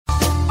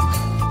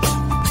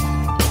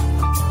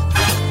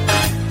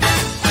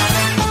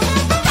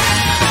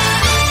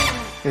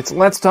It's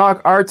Let's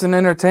Talk Arts and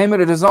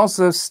Entertainment. It is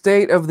also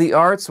State of the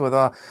Arts with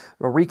a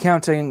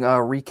recounting,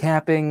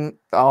 recapping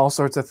all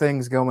sorts of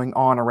things going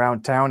on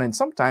around town and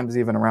sometimes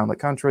even around the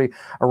country,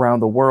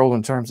 around the world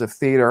in terms of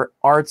theater,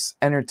 arts,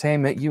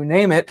 entertainment, you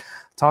name it.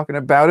 Talking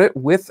about it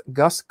with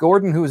Gus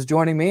Gordon, who is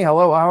joining me.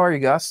 Hello, how are you,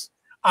 Gus?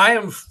 I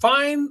am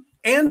fine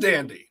and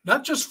dandy.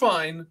 Not just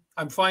fine,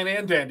 I'm fine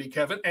and dandy,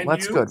 Kevin. And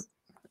That's you? good.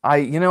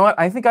 You know what?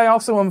 I think I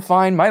also am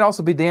fine. Might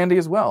also be dandy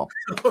as well.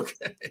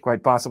 Okay.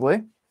 Quite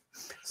possibly.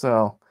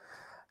 So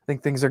I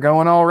think things are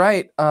going all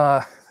right.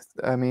 I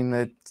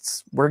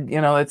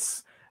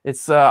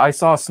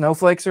saw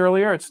snowflakes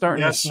earlier. It's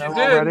starting to snow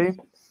already.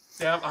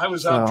 Yeah, I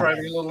was out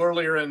driving a little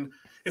earlier and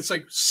it's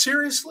like,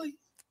 seriously?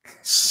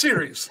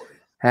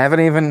 Haven't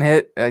even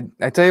hit.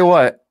 I tell you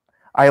what,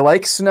 I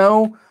like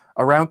snow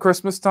around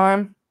Christmas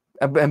time.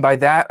 And by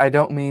that, I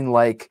don't mean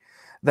like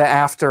the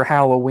after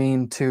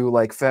Halloween to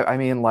I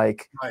mean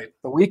like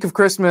the week of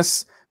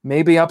Christmas,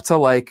 maybe up to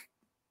like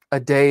a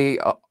day,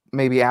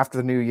 maybe after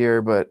the New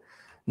Year, but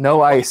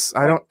no ice.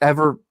 I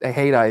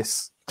hate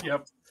ice.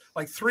 Yep.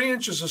 Like 3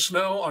 inches of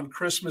snow on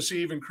Christmas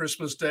Eve and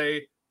Christmas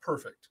Day.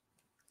 Perfect.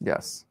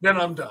 Yes. Then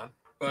I'm done.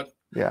 But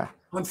yeah,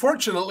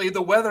 unfortunately,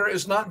 the weather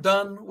is not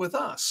done with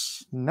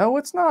us. No,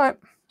 it's not.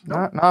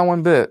 Nope. Not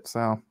one bit.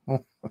 So,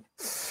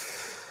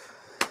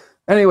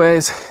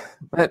 anyways,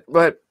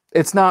 but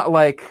it's not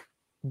like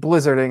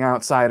blizzarding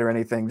outside or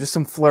anything. Just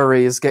some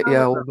flurries get you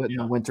a little bit in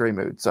the wintry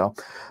mood. So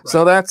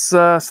that's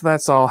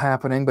all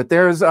happening. But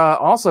there's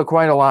also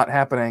quite a lot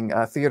happening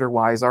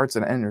theater-wise, arts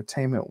and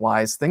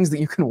entertainment-wise, things that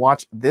you can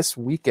watch this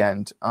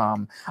weekend.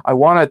 I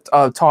want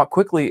to talk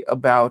quickly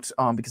about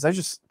because I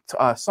just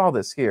saw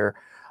this here.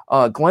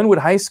 Glenwood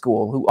High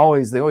School,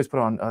 they always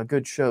put on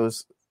good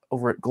shows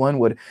over at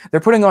Glenwood. They're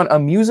putting on A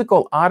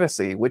Musical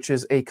Odyssey, which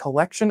is a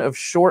collection of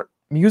short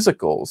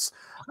musicals.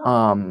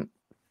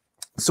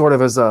 Sort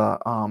of as a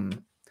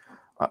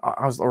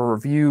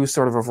review,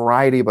 sort of a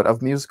variety, but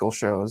of musical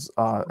shows.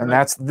 And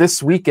that's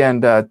this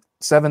weekend,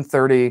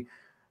 7:30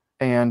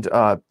 and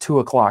 2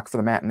 o'clock for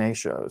the matinee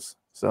shows.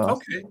 So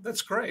okay,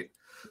 that's great.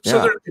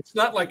 So it's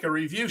not like a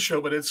review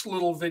show, but it's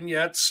little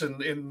vignettes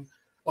and in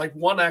like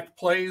one-act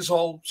plays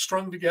all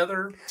strung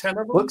together, 10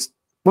 of them?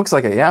 Looks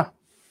like it, yeah.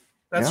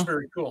 That's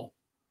very cool.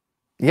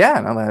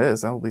 Yeah, no, that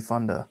is. That'll be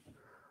fun to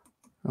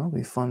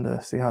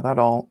see how that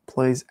all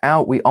plays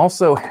out. We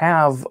also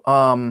have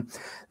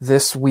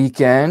this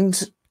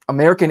weekend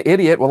American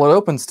Idiot. Well, it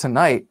opens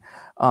tonight.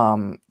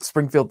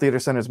 Springfield Theater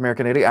Center's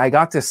American Idiot. I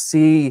got to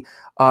see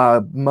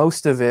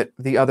most of it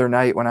the other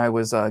night when I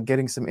was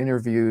getting some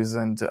interviews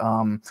and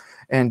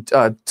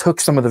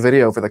took some of the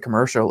video for the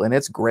commercial, and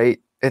it's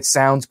great. It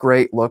sounds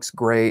great, looks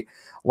great,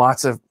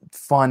 lots of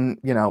fun,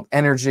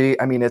 energy.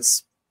 I mean,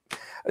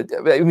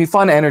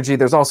 fun energy.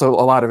 There's also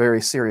a lot of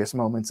very serious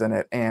moments in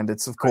it, and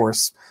it's of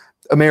course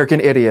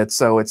American Idiot,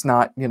 so it's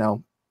not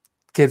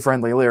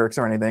kid-friendly lyrics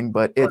or anything,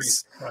 but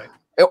it's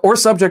or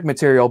subject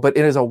material. But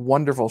it is a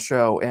wonderful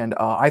show, and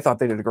I thought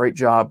they did a great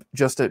job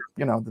just at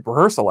the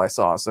rehearsal I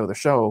saw. So the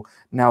show,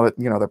 now that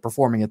they're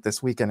performing it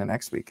this weekend and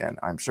next weekend,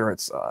 I'm sure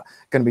it's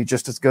going to be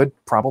just as good,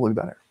 probably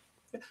better.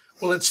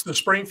 Well, it's the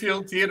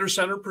Springfield Theater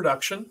Center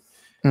production.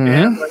 Mm-hmm.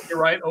 And you're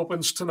right,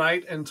 opens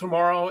tonight and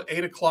tomorrow,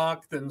 8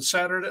 o'clock, then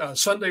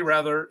Sunday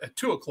at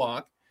 2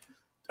 o'clock.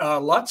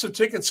 Lots of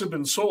tickets have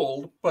been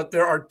sold, but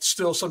there are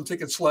still some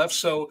tickets left.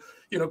 So,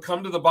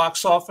 come to the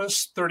box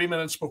office 30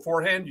 minutes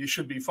beforehand. You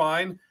should be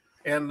fine.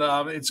 And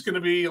it's going to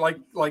be,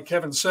 like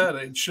Kevin said,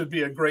 it should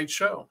be a great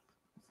show.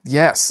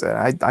 Yes,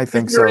 I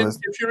think so.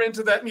 If you're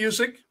into that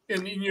music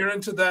and you're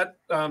into that,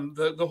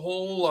 the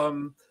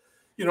whole,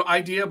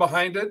 idea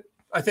behind it,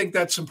 I think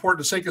that's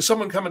important to say because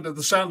someone coming to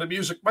The Sound of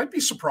Music might be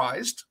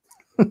surprised.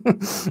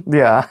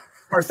 Yeah.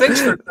 Or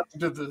thinks they're coming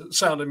to The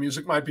Sound of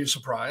Music might be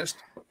surprised.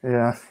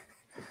 Yeah.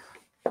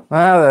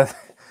 But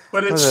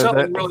it's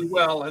selling really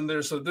well, and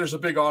there's a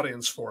big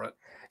audience for it.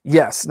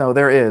 Yes, no,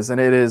 there is,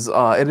 and it is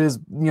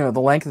the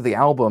length of the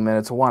album, and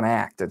it's one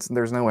act.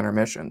 There's no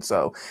intermission,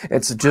 so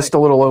it's just a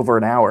little over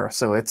an hour.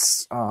 So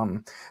it's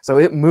so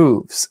it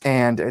moves,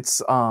 and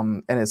it's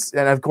and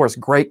of course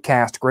great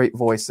cast, great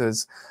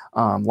voices,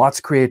 lots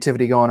of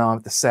creativity going on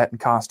with the set and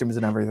costumes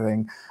and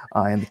everything,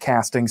 and the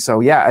casting.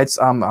 So yeah,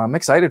 I'm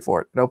excited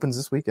for it. It opens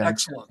this weekend.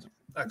 Excellent.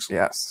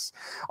 Yes.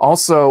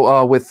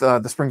 Also, with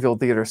the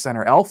Springfield Theater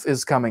Center, Elf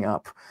is coming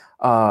up.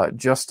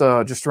 Just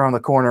around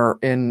the corner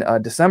in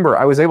December.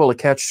 I was able to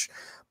catch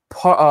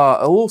a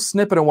little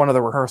snippet of one of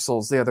the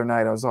rehearsals the other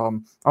night. I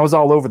was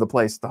all over the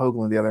place at the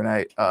Hoagland the other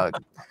night,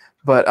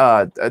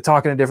 but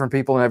talking to different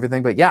people and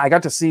everything. But yeah, I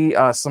got to see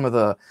some of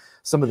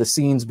the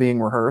scenes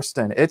being rehearsed,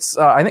 and it's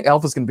I think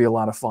Elf is going to be a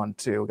lot of fun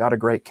too. Got a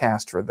great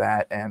cast for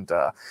that, and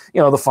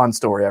the fun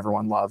story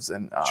everyone loves,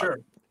 and sure.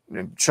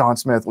 Sean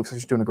Smith looks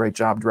like he's doing a great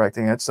job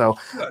directing it. So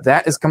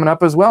that is coming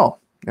up as well.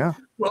 Yeah.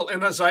 Well,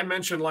 and as I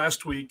mentioned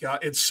last week,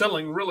 it's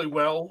selling really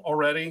well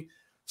already.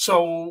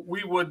 So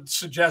we would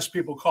suggest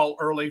people call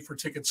early for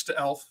tickets to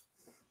Elf.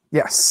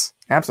 Yes,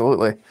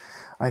 absolutely.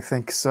 I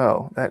think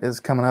so. That is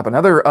coming up.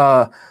 Another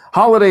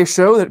holiday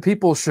show that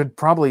people should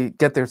probably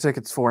get their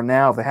tickets for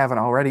now, if they haven't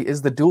already,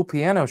 is the Dual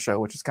Piano Show,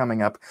 which is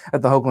coming up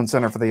at the Hoagland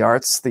Center for the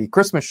Arts. The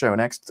Christmas show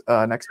next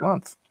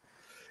month.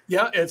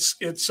 Yeah, it's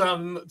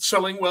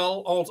selling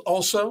well.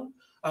 Also,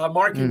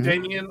 Mark and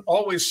Damien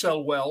always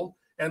sell well,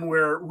 and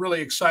we're really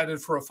excited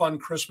for a fun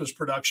Christmas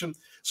production.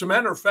 As a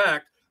matter of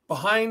fact,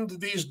 behind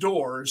these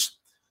doors,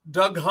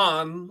 Doug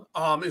Hahn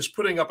is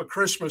putting up a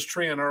Christmas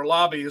tree in our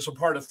lobby as a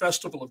part of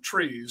Festival of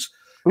Trees.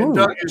 And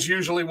Doug is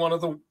usually one of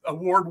the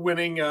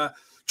award-winning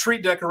tree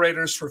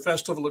decorators for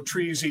Festival of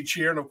Trees each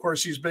year. And of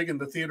course, he's big in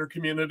the theater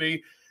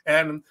community.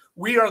 And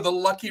we are the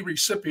lucky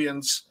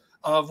recipients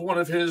of one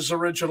of his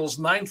originals,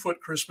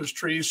 9-foot Christmas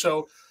trees.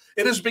 So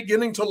it is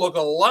beginning to look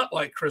a lot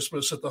like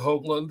Christmas at the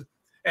Hoagland.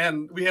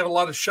 And we have a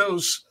lot of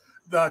shows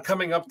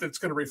coming up that's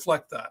going to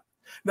reflect that.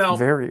 Now,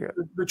 very good.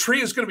 The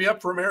tree is going to be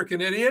up for American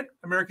Idiot.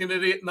 American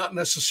Idiot, not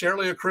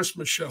necessarily a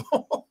Christmas show.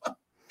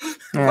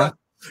 But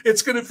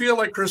it's going to feel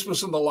like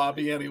Christmas in the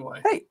lobby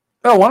anyway. Hey,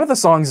 one of the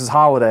songs is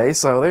Holiday,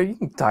 so there you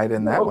can tie it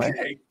in that way.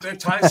 Okay, that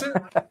ties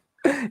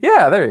it?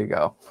 Yeah, there you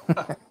go.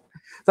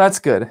 That's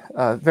good.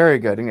 Very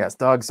good. And yes,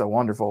 Doug's a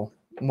wonderful,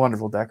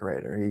 wonderful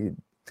decorator. He,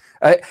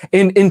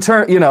 in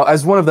turn,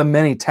 as one of the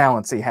many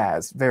talents he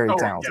has, very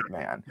talented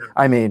man. Yeah.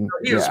 I mean,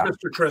 he is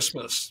Mr.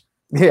 Christmas.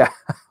 Yeah.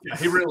 Yeah,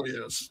 he really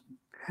is.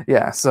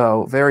 Yeah,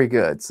 so very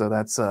good. So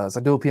that's so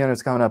Dual Piano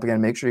is coming up again.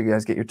 Make sure you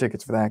guys get your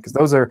tickets for that because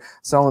those are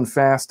selling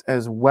fast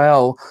as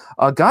well.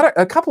 Got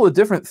a couple of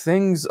different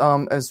things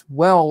as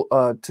well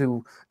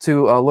to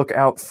look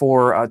out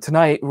for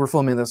tonight. We're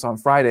filming this on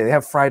Friday. They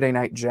have Friday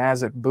Night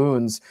Jazz at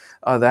Boone's.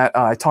 That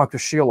I talked to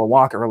Sheila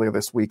Walk earlier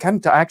this week.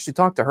 Hadn't actually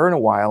talked to her in a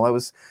while. I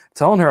was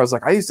telling her, I was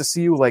like, I used to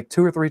see you like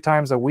 2 or 3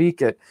 times a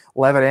week at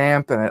Levitt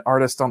Amp and at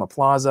Artist on the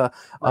Plaza.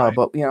 Right.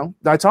 But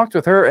I talked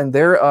with her, and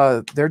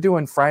they're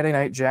doing Friday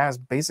Night Jazz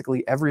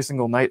basically every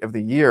single night of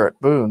the year at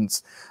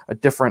Boone's, a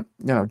different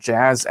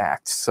jazz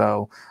act.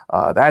 So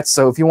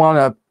so if you want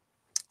to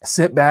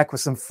sit back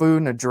with some food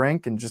and a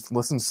drink and just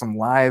listen to some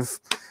live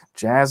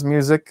jazz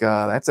music,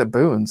 that's at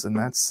Boone's, and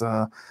that's.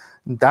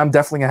 I'm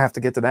definitely going to have to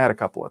get to that a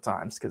couple of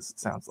times because it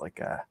sounds like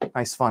a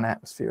nice, fun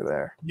atmosphere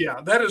there. Yeah,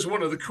 that is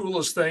one of the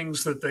coolest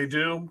things that they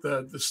do,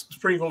 the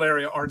Springfield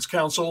Area Arts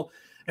Council.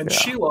 And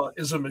Sheila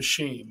is a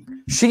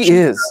machine. She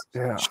is.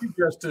 She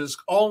just is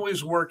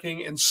always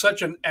working and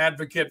such an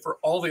advocate for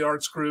all the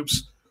arts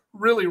groups.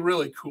 Really,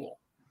 really cool.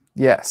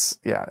 Yes.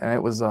 Yeah. And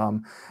it was,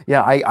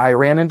 I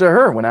ran into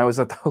her when I was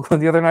at the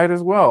Hoagland the other night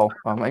as well.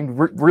 I mean,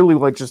 really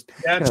like just,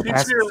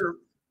 she's here.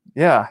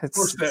 Yeah.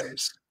 Most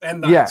days and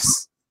nights.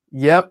 Yes.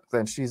 Yep.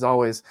 And she's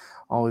always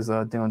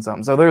doing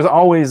something. So there's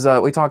always,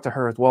 we talked to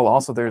her as well.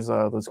 Also, there's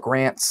those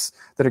grants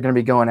that are going to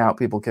be going out.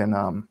 People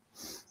can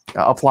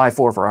apply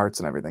for arts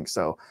and everything.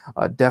 So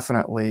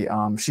definitely,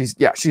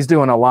 she's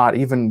doing a lot.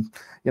 Even,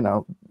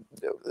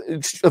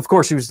 of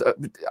course, she was.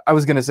 I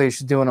was going to say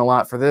she's doing a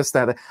lot for this,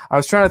 that. I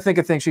was trying to think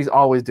of things. She's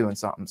always doing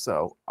something.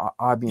 So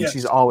I mean,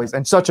 she's always,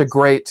 and such a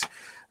great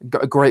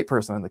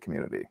person in the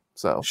community.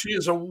 So she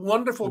is a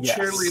wonderful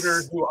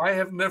cheerleader who I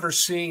have never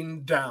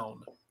seen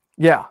down.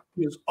 Yeah.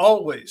 He is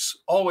always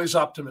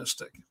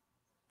optimistic.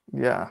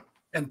 Yeah.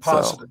 And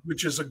positive,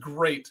 which is a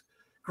great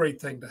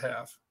thing to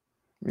have.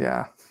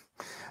 Yeah.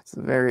 It's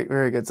very,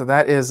 very good. So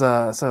that is,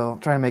 so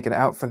trying to make it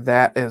out for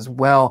that as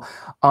well.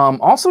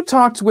 Also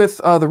talked with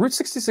the Route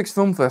 66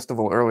 Film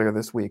Festival earlier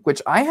this week,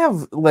 which I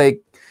have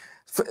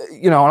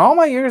in all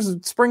my years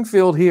at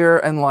Springfield here,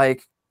 and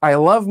I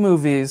love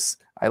movies.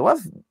 I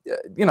love,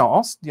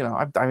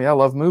 I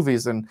love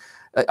movies, and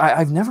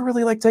I've never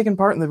really taken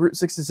part in the Route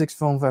 66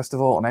 Film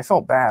Festival, and I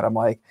felt bad. I'm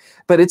like,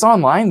 but it's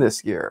online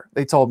this year.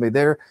 They told me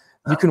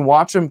you can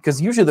watch them,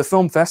 because usually the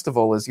film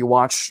festival is you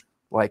watch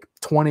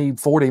 20,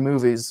 40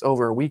 movies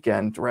over a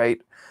weekend,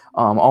 right?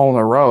 All in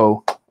a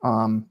row.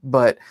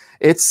 But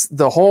it's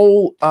the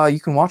whole, you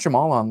can watch them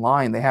all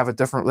online. They have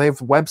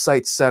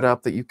websites set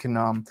up that you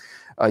can,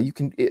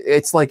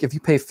 it's like if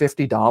you pay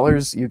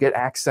 $50, you get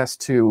access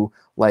to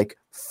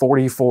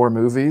 44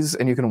 movies,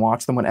 and you can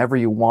watch them whenever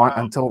you want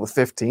until the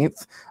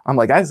 15th. I'm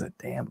like, that's a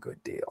damn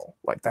good deal.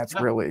 That's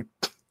really,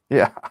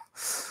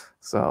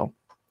 So,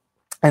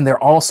 and there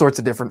are all sorts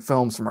of different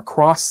films from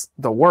across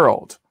the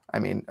world. I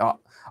mean,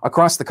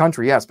 across the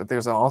country, yes, but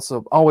there's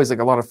also always a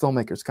lot of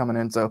filmmakers coming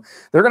in. So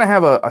they're going to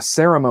have a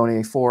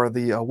ceremony for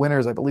the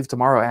winners, I believe,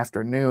 tomorrow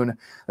afternoon.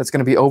 That's going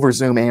to be over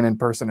Zoom and in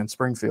person in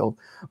Springfield.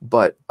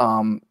 But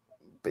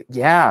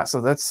yeah,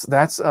 so that's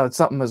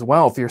something as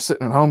well. If you're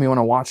sitting at home, you want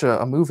to watch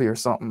a movie or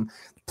something,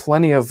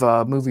 plenty of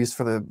movies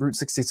for the Route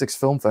 66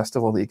 Film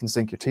Festival that you can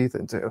sink your teeth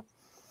into.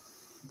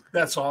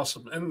 That's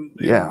awesome. And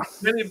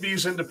many of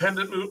these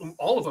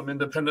all of them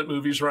independent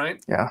movies,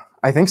 right? Yeah,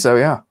 I think so.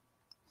 Yeah.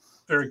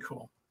 Very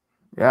cool.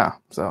 Yeah.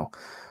 So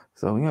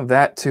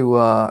that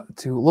to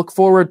look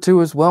forward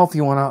to as well. If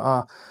you want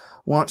to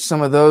watch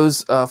some of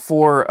those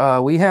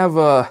we have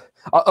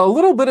a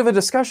little bit of a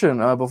discussion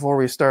before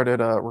we started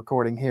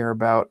recording here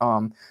about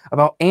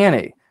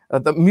Annie.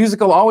 The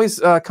musical always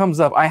comes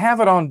up. I have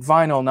it on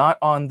vinyl, not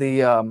on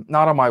the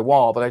not on my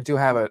wall, but I do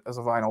have it as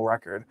a vinyl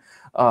record.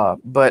 I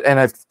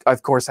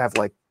of course have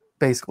like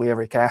basically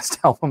every cast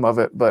album of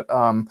it. But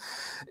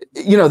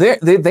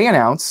they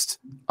announced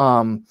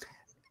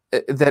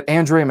that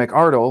Andrea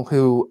McArdle,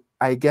 who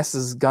I guess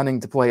is gunning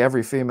to play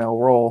every female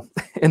role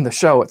in the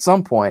show at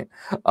some point,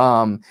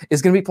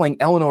 is going to be playing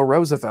Eleanor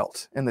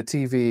Roosevelt in the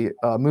TV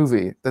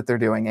movie that they're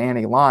doing,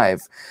 Annie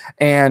Live.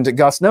 And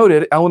Gus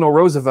noted Eleanor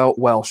Roosevelt,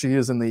 well, she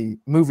is in the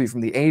movie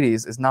from the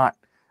 80s, is not,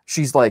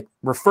 she's like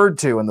referred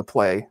to in the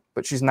play,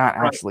 but she's not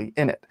actually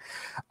in it.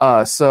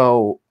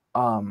 So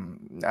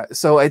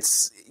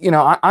it's,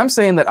 I'm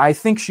saying that I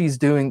think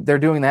they're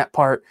doing that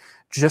part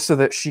just so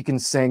that she can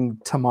sing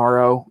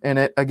Tomorrow in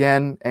it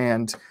again.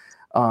 And,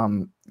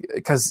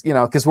 because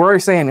we're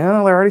already saying, they're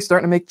already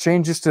starting to make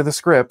changes to the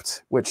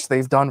script, which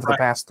they've done for the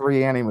past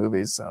 3 Annie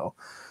movies. So,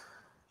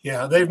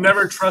 yeah, they've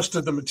never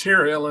trusted the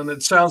material, and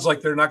it sounds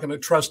like they're not going to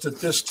trust it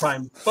this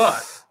time.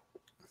 But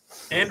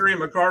Andrea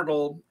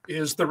McArdle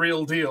is the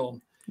real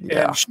deal,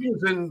 and she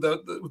was in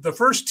the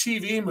first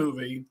TV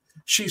movie.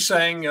 She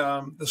sang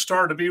the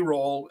star to be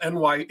role in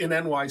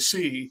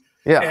NYC,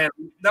 and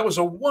that was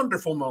a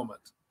wonderful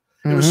moment.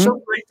 It was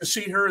so great to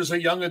see her as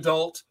a young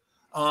adult,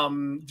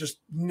 just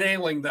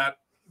nailing that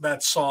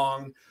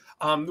song.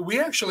 We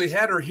actually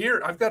had her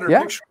here. I've got her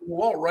picture on the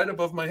wall right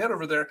above my head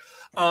over there.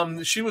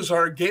 She was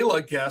our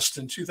gala guest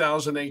in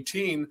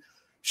 2018.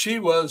 She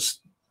was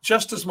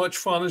just as much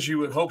fun as you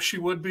would hope she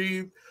would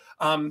be.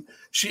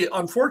 She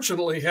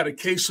unfortunately had a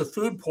case of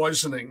food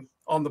poisoning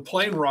on the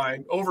plane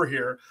ride over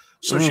here,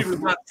 so she was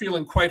not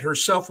feeling quite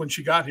herself when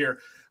she got here.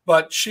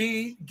 But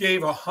she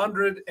gave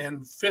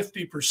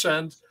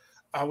 150%.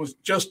 I was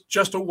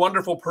just a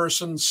wonderful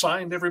person,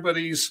 signed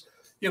everybody's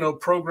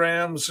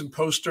programs and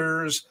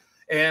posters,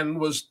 and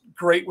was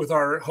great with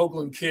our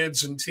Hoagland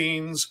kids and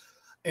teens.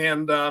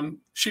 And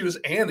she was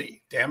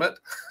Annie, damn it.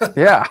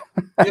 Yeah.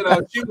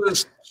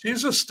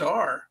 She's a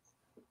star.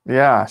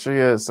 Yeah, she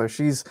is. So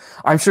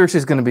I'm sure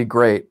she's going to be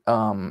great.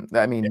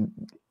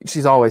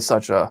 She's always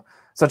such a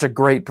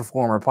great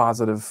performer,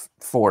 positive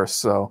force.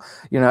 So,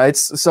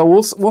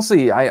 we'll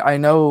see.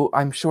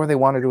 I'm sure they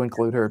wanted to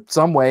include her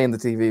some way in the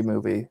TV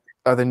movie.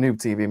 The new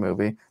TV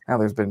movie. Now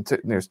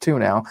there's 2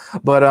 now,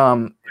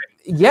 but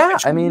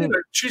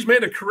she's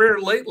made a career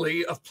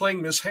lately of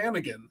playing Miss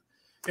Hannigan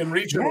in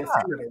regional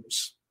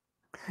theaters.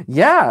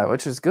 Yeah,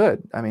 which is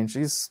good. I mean,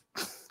 she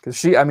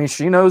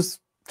knows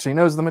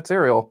the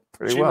material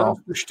pretty well. She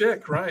knows the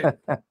shtick, right?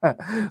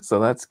 So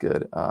that's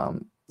good.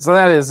 So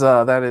that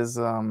is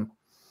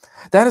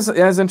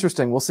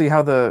interesting. We'll see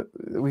how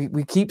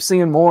we keep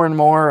seeing more and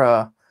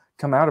more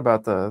come out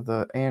about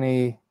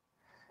the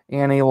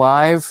Annie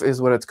Live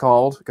is what it's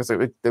called, because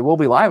it will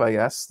be live, I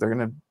guess. They're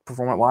going to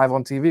perform it live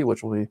on TV,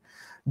 which will be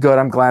good.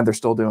 I'm glad they're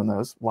still doing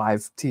those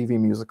live TV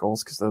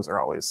musicals, because those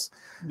are always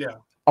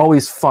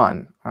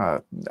fun,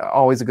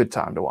 always a good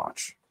time to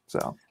watch.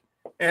 So,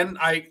 and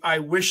I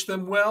wish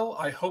them well.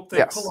 I hope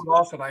they pull it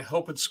off, and I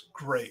hope it's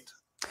great.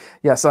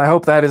 Yes, I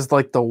hope that is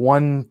like the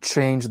one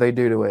change they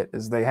do to it,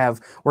 is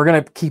we're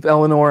going to keep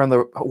Eleanor in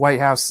the White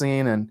House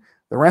scene, and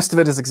the rest of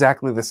it is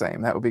exactly the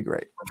same. That would be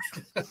great.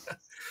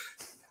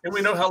 And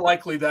we know how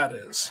likely that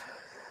is.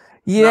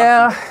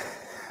 Yeah.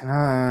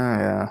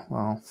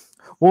 Well,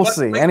 we'll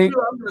see. I'm going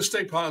to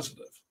stay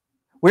positive.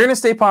 We're going to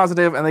stay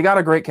positive, and they got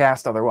a great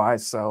cast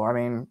otherwise. So,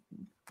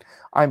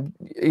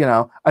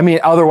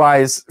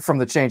 otherwise from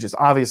the changes,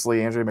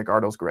 obviously Andrea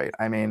McArdle's great.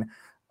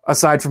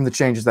 Aside from the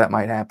changes that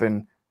might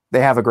happen,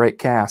 they have a great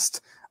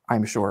cast.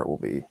 I'm sure it will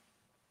be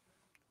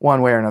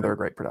one way or another a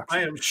great production.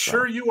 I am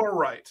sure you are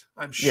right.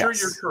 I'm sure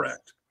you're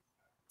correct.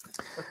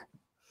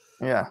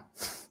 Yeah.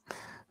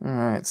 All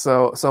right,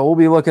 so we'll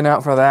be looking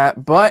out for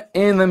that. But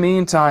in the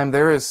meantime,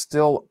 there is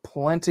still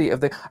plenty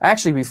of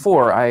Actually,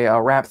 before I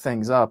wrap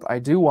things up, I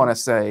do want to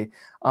say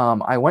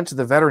I went to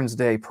the Veterans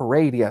Day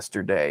parade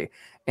yesterday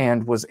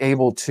and was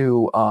able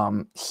to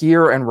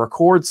hear and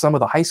record some of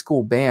the high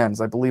school bands.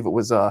 I believe it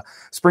was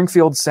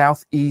Springfield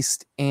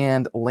Southeast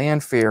and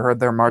Lanphier heard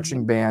their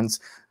marching bands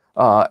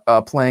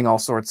playing all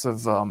sorts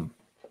of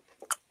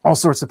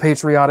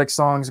patriotic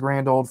songs,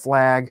 Grand Old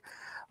Flag.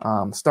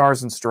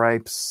 Stars and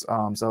Stripes.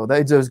 So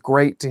it was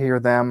great to hear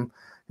them,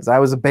 because I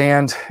was a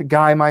band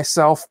guy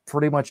myself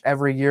pretty much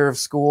every year of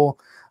school,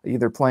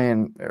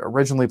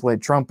 originally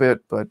played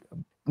trumpet, but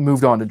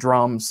moved on to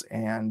drums,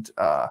 and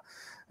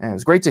it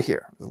was great to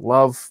hear.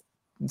 Love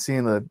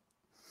seeing the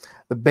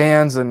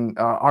bands and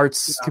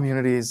arts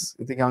communities,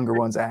 the younger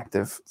ones,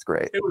 active. It's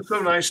great. It was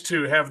so nice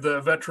to have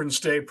the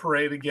Veterans Day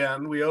parade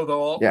again. We owe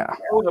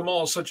them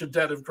all such a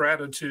debt of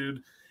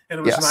gratitude, and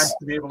it was nice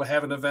to be able to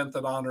have an event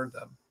that honored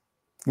them.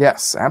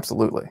 Yes,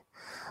 absolutely.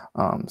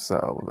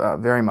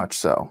 Very much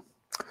so.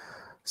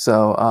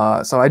 So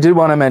I did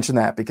want to mention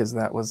that, because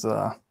that was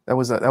a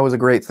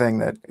great thing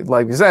that,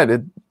 like you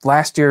said,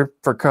 last year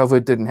for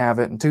COVID didn't have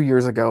it, and 2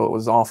 years ago it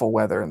was awful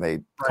weather and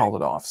they called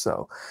it off.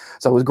 So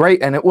it was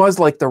great, and it was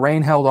like the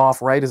rain held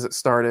off right as it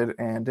started,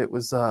 and it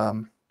was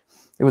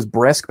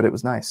brisk, but it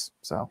was nice.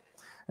 So,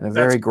 and a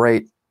very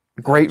great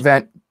great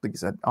event, like you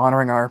said,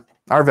 honoring our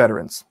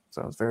veterans.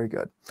 So it's very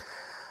good.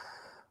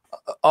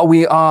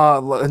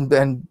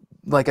 And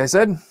like I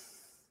said,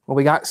 well,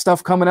 we got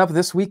stuff coming up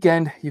this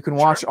weekend. You can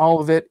watch all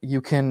of it.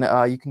 You can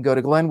go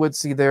to Glenwood,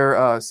 see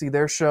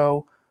their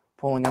show.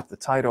 Pulling up the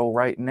title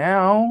right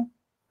now,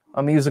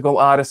 A Musical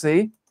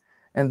Odyssey.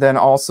 And then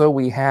also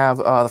we have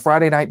the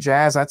Friday Night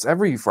Jazz. That's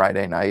every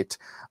Friday night.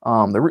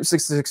 The Route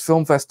 66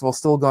 Film Festival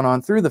still going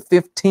on through the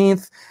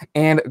 15th.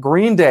 And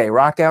Green Day.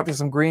 Rock out to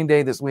some Green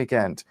Day this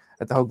weekend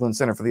at the Hoagland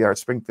Center for the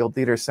Arts, Springfield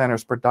Theater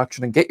Center's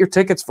production. And get your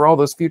tickets for all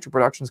those future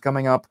productions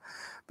coming up,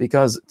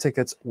 because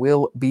tickets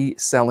will be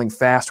selling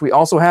fast. We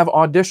also have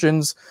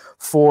auditions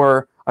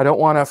for, I don't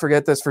want to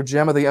forget this, for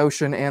Gem of the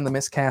Ocean and the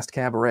Miscast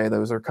Cabaret.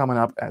 Those are coming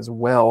up as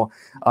well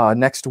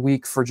next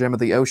week for Gem of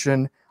the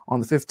Ocean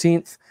on the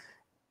 15th,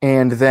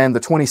 and then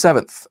the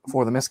 27th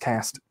for the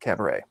Miscast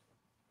Cabaret.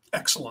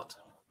 Excellent.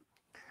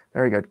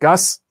 Very good.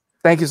 Gus,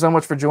 thank you so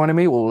much for joining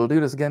me. We'll do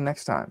this again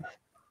next time.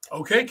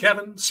 Okay,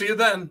 Kevin. See you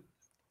then.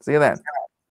 See you then.